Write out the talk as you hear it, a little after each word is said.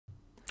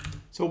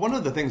So one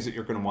of the things that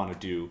you're going to want to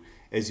do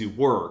as you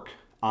work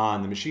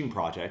on the machine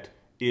project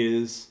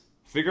is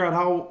figure out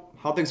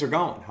how things are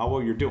going, how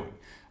well you're doing.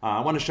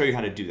 I want to show you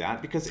how to do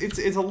that because it's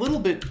a little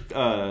bit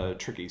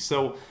tricky.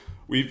 So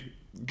we've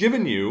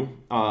given you,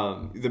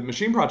 the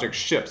machine project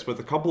ships with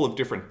a couple of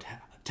different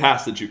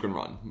tasks that you can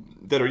run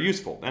that are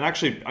useful. And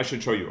actually, I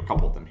should show you a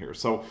couple of them here.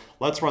 So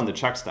let's run the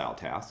check style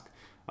task.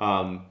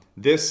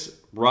 This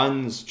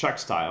runs check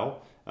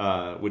style,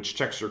 which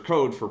checks your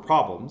code for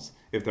problems.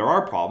 If there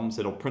are problems,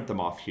 it'll print them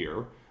off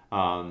here.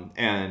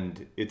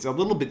 And it's a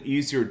little bit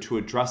easier to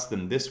address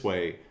them this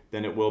way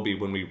than it will be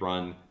when we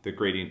run the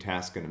grading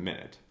task in a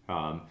minute.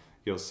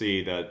 You'll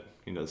see that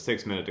it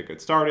takes a minute to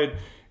get started.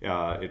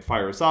 It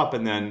fires up,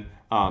 and then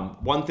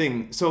one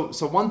thing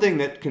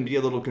that can be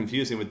a little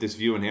confusing with this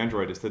view in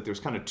Android is that there's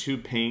kind of two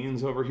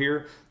panes over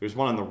here. There's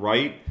one on the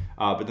right,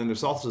 but then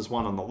there's also this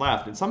one on the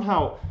left. And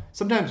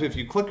sometimes if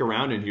you click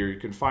around in here, you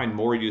can find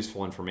more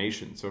useful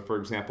information. So for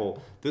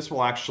example, this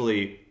will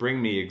actually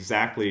bring me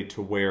exactly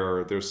to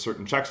where there's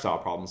certain check style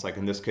problems. Like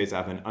in this case, I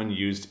have an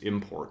unused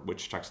import,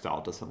 which check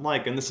style doesn't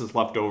like. And this is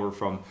left over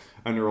from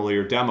an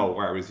earlier demo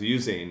where I was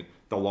using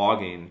the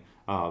logging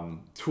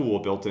tool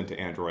built into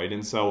Android,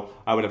 and so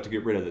I would have to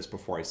get rid of this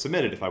before I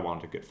submit it if I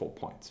wanted to get full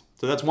points.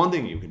 So that's one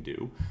thing you can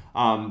do.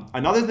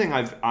 Another thing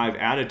I've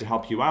added to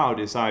help you out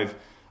is I've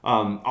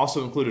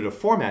also included a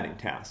formatting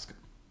task.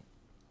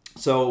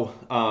 So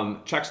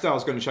check style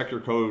is going to check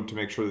your code to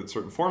make sure that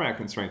certain format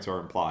constraints are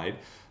implied,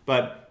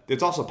 but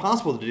it's also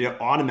possible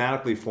to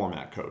automatically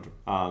format code.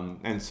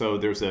 And so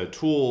there's a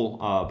tool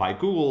by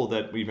Google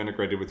that we've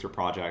integrated with your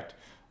project.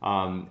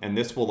 And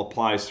this will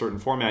apply certain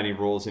formatting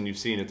rules, and you've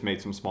seen it's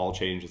made some small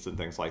changes and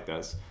things like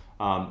this.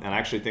 And I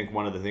actually think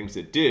one of the things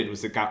it did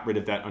was it got rid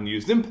of that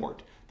unused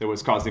import that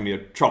was causing me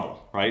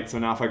trouble, right? So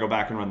now if I go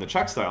back and run the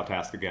check style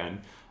task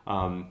again,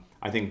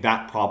 I think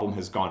that problem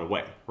has gone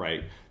away,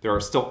 right? There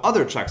are still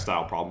other check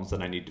style problems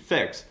that I need to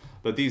fix,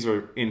 but these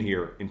are in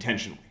here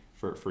intentionally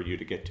for you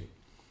to get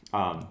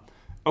to.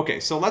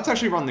 Okay, so let's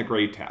actually run the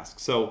grade task.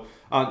 So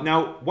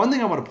now one thing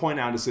I want to point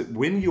out is that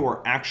when you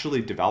are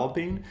actually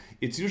developing,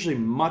 it's usually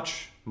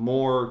much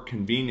more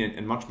convenient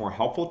and much more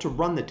helpful to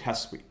run the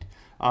test suite.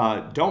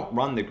 Don't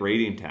run the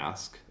grading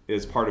task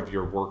as part of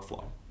your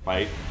workflow,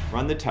 right?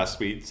 Run the test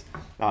suites.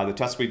 The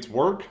test suites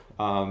work,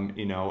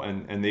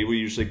 and they will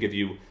usually give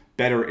you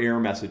better error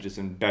messages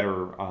and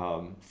better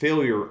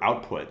failure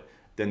output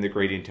than the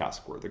grading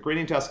task were. The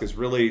grading task is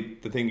really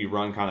the thing you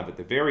run kind of at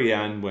the very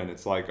end when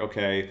it's like,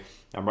 okay,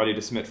 I'm ready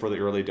to submit for the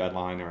early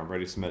deadline, or I'm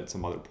ready to submit at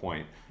some other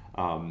point.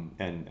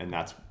 And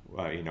that's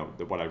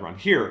what I run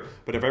here.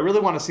 But if I really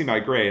want to see my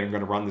grade, I'm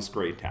going to run this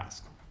grade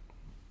task.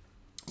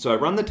 So I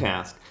run the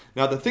task.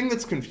 Now the thing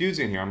that's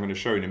confusing here, I'm going to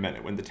show you in a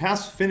minute. When the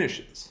task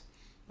finishes,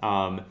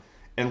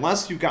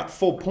 unless you got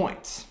full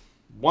points,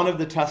 one of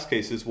the test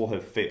cases will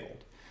have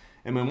failed.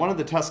 And when one of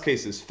the test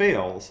cases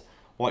fails,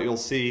 what you'll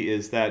see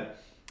is that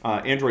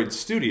Android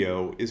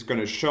Studio is going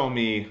to show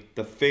me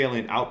the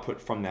failing output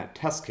from that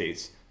test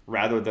case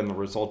rather than the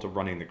result of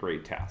running the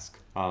grade task.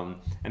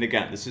 And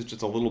again, this is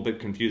just a little bit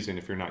confusing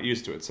if you're not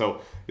used to it.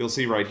 So you'll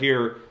see right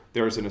here,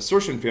 there's an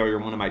assertion failure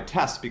in one of my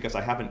tests because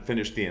I haven't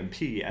finished the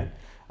MP yet.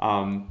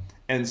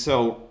 And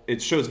so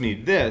it shows me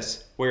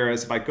this,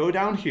 whereas if I go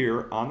down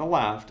here on the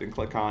left and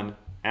click on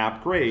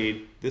app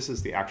grade, this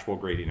is the actual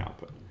grading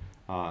output.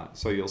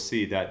 So you'll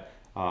see that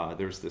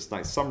there's this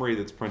nice summary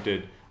that's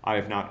printed. I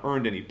have not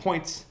earned any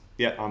points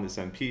yet on this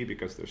MP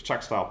because there's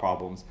check style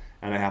problems,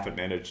 and I haven't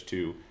managed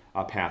to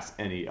pass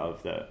any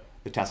of the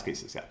test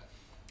cases yet.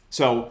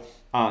 So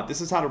this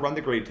is how to run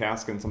the grade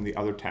task and some of the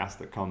other tasks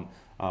that come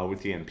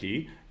with the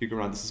MP. You can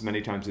run this as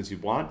many times as you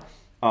want.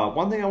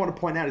 One thing I want to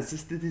point out is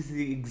this is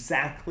the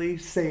exactly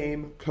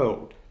same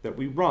code that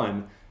we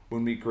run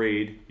when we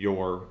grade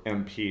your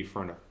MP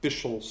for an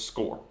official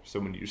score. So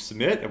when you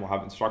submit, and we'll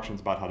have instructions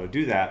about how to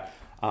do that,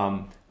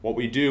 what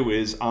we do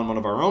is on one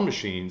of our own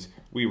machines,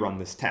 we run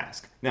this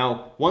task.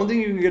 Now, one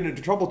thing you can get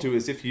into trouble to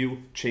is if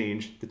you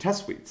change the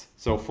test suites.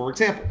 So for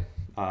example,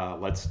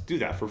 let's do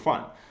that for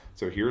fun.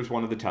 So here's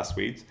one of the test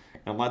suites,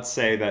 and let's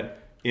say that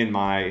in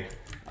my,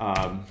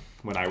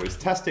 when I was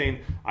testing,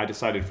 I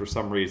decided for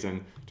some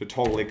reason to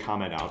totally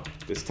comment out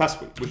this test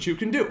suite, which you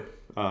can do.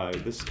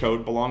 This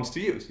code belongs to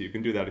you, so you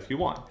can do that if you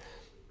want.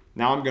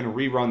 Now I'm going to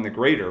rerun the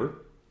grader.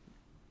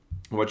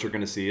 What you're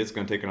going to see is it's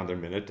going to take another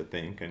minute to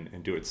think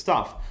and do its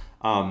stuff.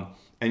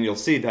 And you'll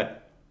see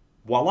that,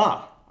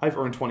 voila, I've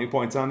earned 20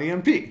 points on the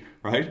MP,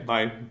 right,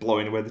 by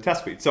blowing away the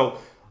test suite. So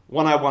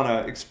what I want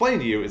to explain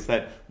to you is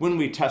that when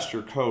we test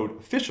your code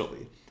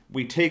officially,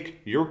 we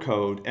take your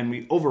code and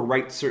we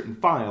overwrite certain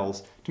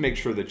files to make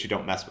sure that you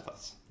don't mess with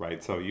us,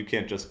 right? So you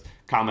can't just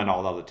comment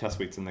all the other test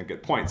suites and then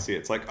get points. See,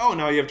 it's like, oh,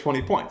 now you have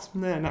 20 points.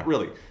 Nah, not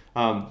really.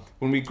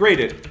 When we grade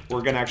it,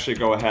 we're going to actually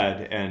go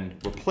ahead and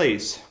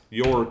replace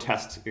your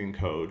testing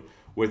code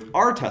with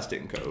our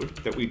testing code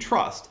that we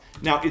trust.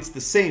 Now, it's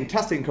the same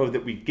testing code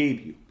that we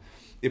gave you.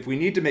 If we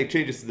need to make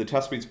changes to the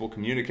test suites, we'll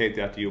communicate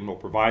that to you and we'll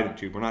provide them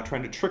to you. We're not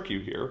trying to trick you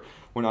here.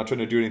 We're not trying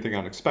to do anything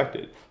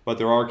unexpected. But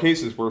there are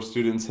cases where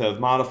students have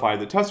modified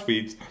the test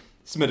suites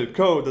submitted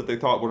code that they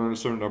thought would earn a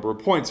certain number of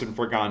points and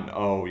forgotten,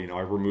 oh,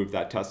 I removed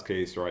that test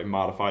case or I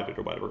modified it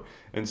or whatever.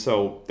 And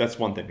so that's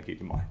one thing to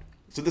keep in mind.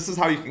 So this is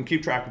how you can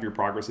keep track of your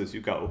progress as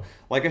you go.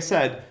 Like I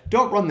said,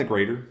 don't run the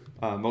grader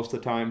most of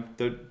the time.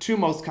 The two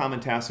most common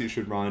tasks you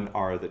should run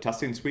are the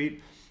testing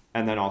suite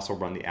and then also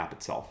run the app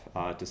itself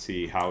to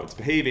see how it's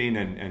behaving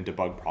and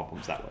debug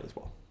problems that way as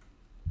well.